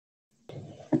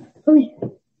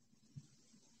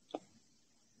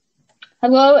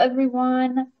Hello,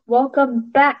 everyone.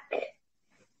 Welcome back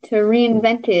to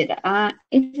Reinvented.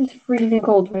 It is freezing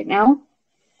cold right now.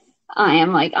 I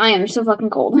am so fucking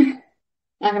cold.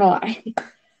 Not gonna lie.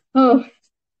 Oh,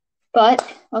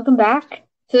 but welcome back.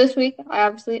 So this week, I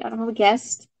don't have a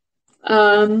guest.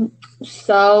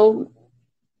 So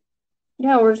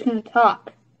yeah, we're just gonna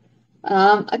talk.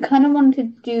 I kind of wanted to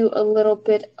do a little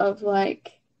bit of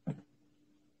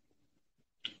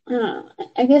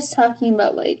I guess talking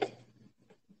about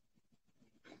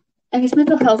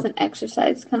mental health and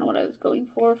exercise is kind of what I was going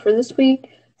for this week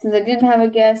since I didn't have a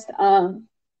guest. And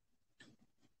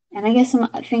I guess some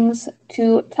things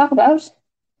to talk about. So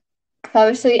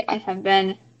obviously,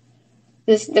 the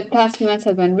past few months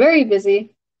have been very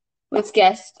busy with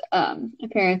guest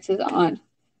appearances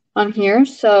on here,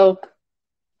 so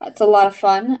that's a lot of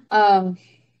fun. Don't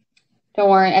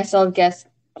worry, I still have guests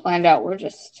planned out. We're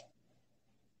just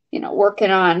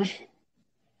working on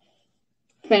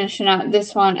finishing out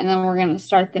this one, and then we're gonna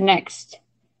start the next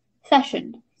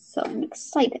session. So I'm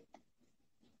excited.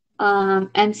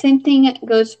 And same thing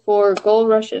goes for Gold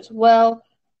Rush as well.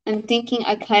 I'm thinking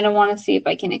I kind of want to see if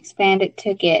I can expand it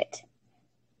to get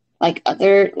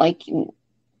other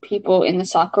people in the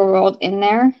soccer world in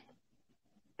there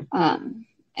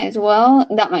as well.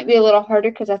 That might be a little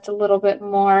harder because that's a little bit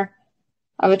more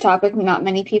of a topic not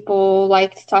many people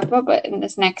like to talk about. But in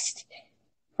this next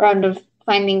round of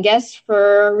finding guests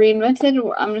for Reinvented,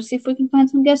 I'm going to see if we can find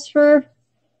some guests for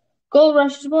Gold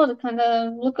Rush as well to kind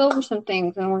of look over some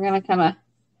things. And we're going to kind of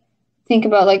think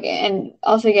about and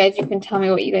also guys, you can tell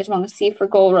me what you guys want to see for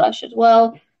Gold Rush as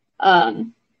well. Because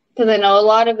I know a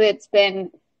lot of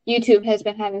YouTube has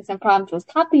been having some problems with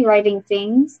copywriting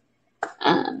things.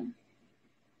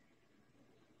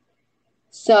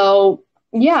 So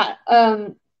yeah.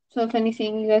 So if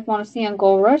anything you guys want to see on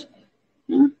Gold Rush,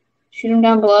 shoot them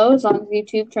down below as long as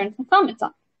YouTube turns some comments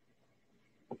on.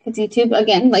 Because YouTube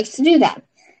again likes to do that.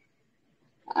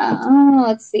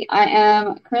 Let's see. I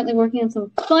am currently working on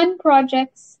some fun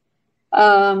projects that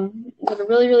are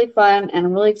really, really fun, and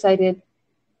I'm really excited.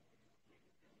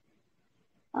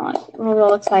 I'm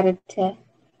real excited to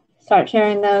start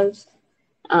sharing those.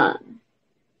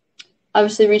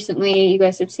 Obviously, recently, you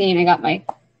guys have seen I got my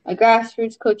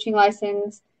grassroots coaching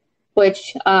license,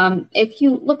 which, if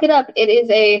you look it up, it is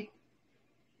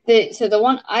the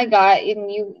one I got,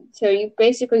 you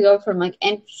basically go from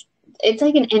it's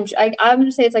like an entry. I'm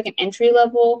gonna say it's like an entry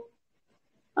level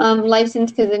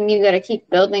license, because then you got to keep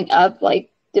building up,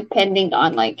 depending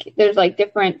on there's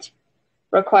different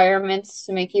requirements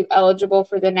to make you eligible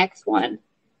for the next one.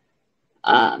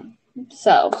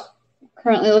 So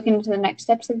currently looking into the next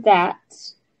steps of that.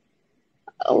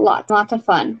 Lots of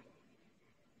fun.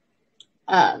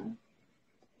 Yeah,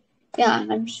 I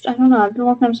don't know. I've been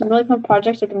working on some really fun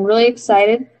projects. I've been really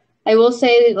excited. I will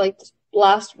say this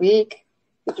last week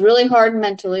was really hard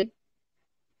mentally.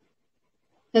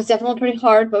 It's definitely pretty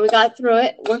hard, but we got through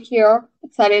it. We're here,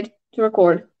 excited to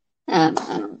record.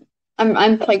 I'm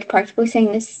practically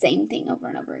saying the same thing over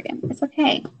and over again. It's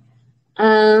okay.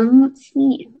 Let's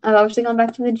see. I've obviously gone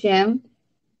back to the gym,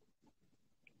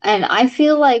 and I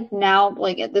feel like now,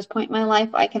 at this point in my life,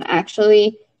 I can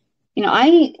actually,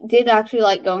 I did actually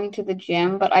like going to the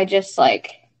gym, but I just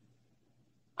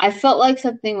I felt like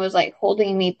something was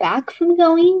holding me back from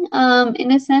going.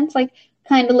 In a sense,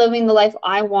 kind of living the life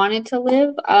I wanted to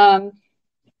live. And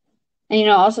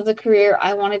also the career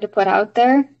I wanted to put out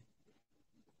there.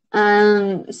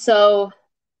 So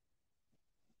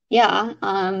yeah,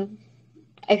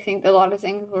 I think a lot of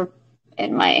things were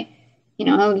in my,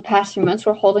 the past few months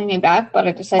were holding me back, but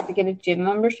I decided to get a gym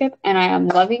membership, and I am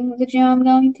loving the gym I'm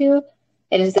going to.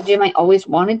 It is the gym I always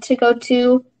wanted to go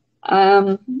to.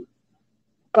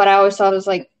 But I always thought it was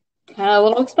kind of a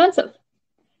little expensive.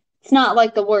 It's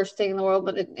not the worst thing in the world,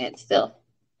 but it's a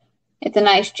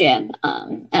nice gym.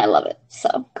 And I love it.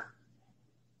 So I've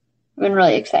been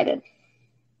really excited.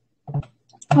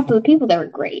 Also, the people there were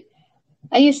great.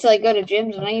 I used to go to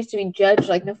gyms, and I used to be judged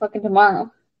like no fucking tomorrow.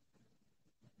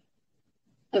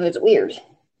 It was weird.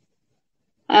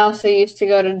 I also used to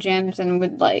go to gyms and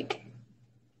would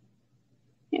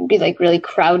it'd be really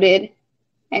crowded.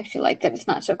 I actually like that it's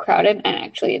not so crowded, and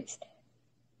actually it's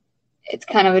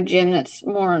kind of a gym that's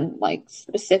more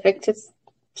specific to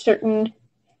certain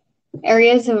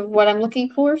areas of what I'm looking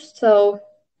for. So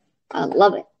I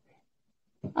love it.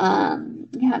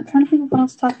 Yeah, I'm trying to think of what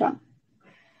else to talk about.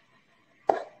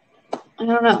 I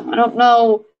don't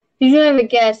know. Usually I have a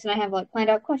guest and I have planned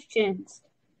out questions.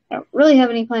 I don't really have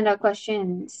any planned out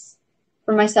questions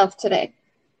for myself today.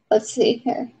 Let's see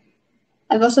here.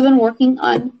 I've also been working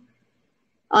on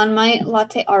on my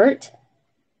latte art.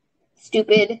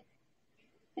 Stupid.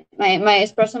 My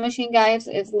espresso machine, guys,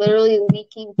 is literally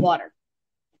leaking water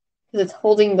because it's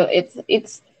holding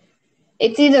it's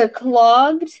either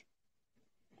clogged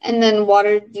and then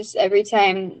water just every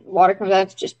time water comes out,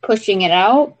 it's just pushing it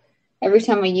out every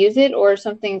time I use it, or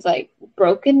something's like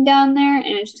broken down there and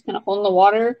it's just kind of holding the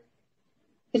water.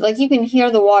 Because like you can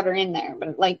hear the water in there,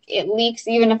 but like it leaks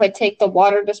even if I take the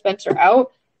water dispenser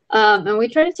out. And we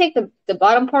tried to take the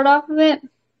bottom part off of it,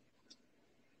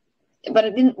 but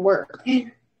it didn't work.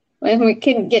 We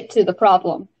couldn't get to the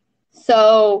problem.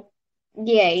 So,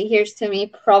 yay, here's to me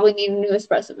probably need a new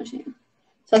espresso machine.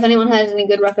 So if anyone has any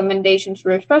good recommendations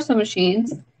for espresso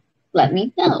machines, let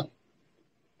me know.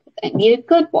 I need a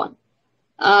good one.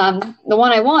 The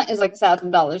one I want is like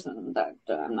 $1,000, and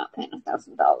I'm not paying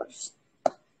 $1,000.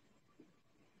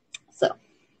 So,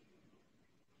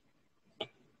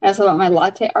 I also want my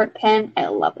latte art pen. I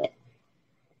love it.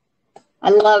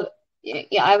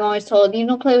 Yeah, I'm always told, you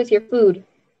don't play with your food.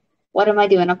 What am I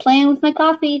doing? I'm playing with my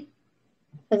coffee,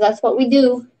 because that's what we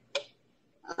do.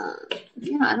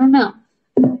 Yeah, I don't know.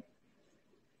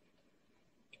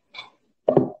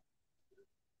 I'm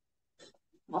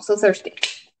also thirsty.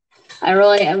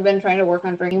 I've been trying to work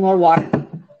on drinking more water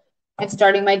and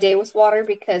starting my day with water,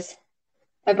 because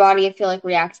my body, I feel like,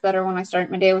 reacts better when I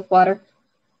start my day with water.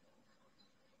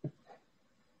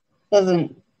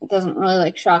 Doesn't really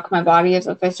like shock my body as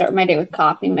if I start my day with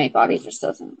coffee. My body just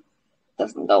doesn't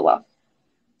go well.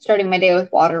 Starting my day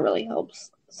with water really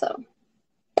helps. So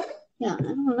yeah, I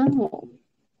don't know.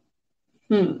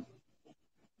 I'm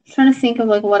trying to think of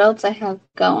like what else I have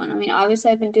going. I mean,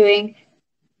 obviously I've been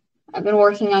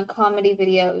working on comedy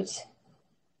videos.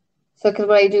 So because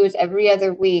what I do is every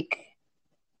other week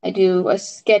I do a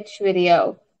sketch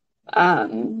video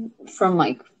from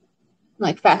like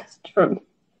from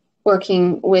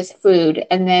working with food,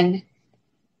 and then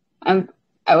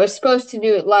I was supposed to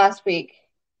do it last week,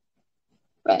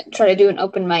 but try to do an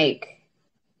open mic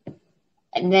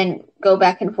and then go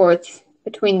back and forth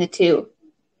between the two.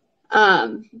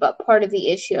 But part of the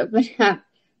issue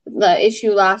the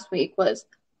issue last week was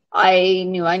I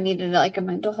knew I needed like a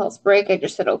mental health break. I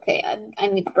just said, okay, I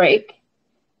need a break.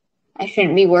 I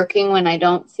shouldn't be working when I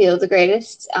don't feel the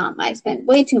greatest. I spent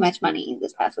way too much money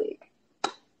this past week.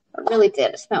 I really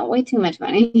did. I spent way too much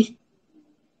money.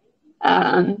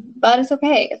 But it's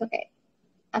okay. It's okay.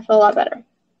 I feel a lot better.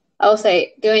 I will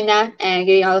say, doing that and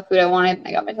getting all the food I wanted.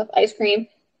 I got myself ice cream.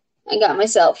 I got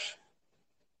myself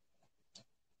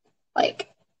like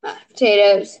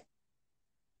potatoes.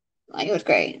 Like, it was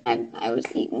great. I was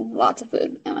eating lots of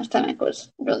food, and my stomach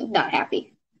was really not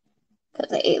happy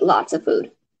because I ate lots of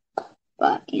food.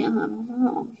 But yeah, I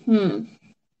don't know.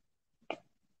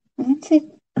 Let's see.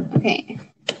 Okay.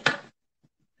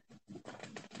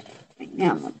 Right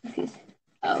now I'm confused.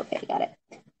 Oh, okay, got it.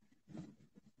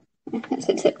 It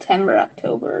said September,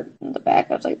 October in the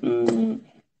back. I was like,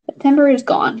 September is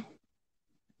gone.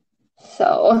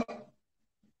 So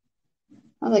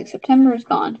I was like, September is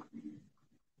gone.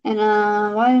 And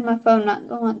why did my phone not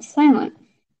go on silent?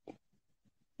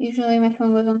 Usually my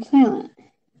phone goes on silent.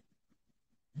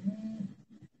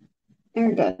 There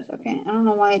it goes. Okay, I don't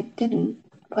know why it didn't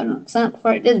put it on silent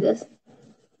before I did this.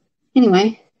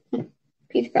 Anyway,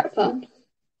 piece of crap phone.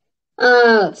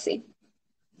 Let's see.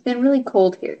 It's been really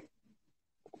cold here.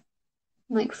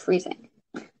 I'm like freezing.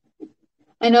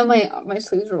 I know my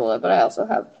sleeves are rolled up, but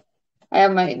I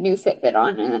have my new Fitbit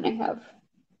on, and then I have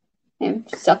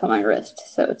stuff on my wrist,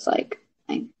 so it's like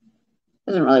it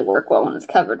doesn't really work well when it's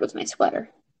covered with my sweater.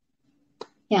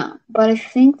 Yeah, but I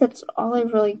think that's all I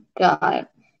really got.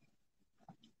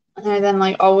 Other than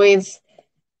like always,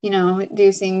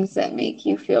 do things that make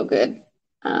you feel good.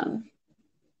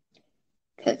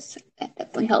 Because that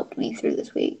definitely helped me through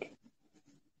this week.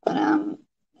 But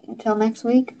until next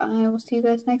week, I will see you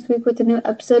guys next week with a new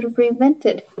episode of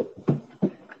Reinvented.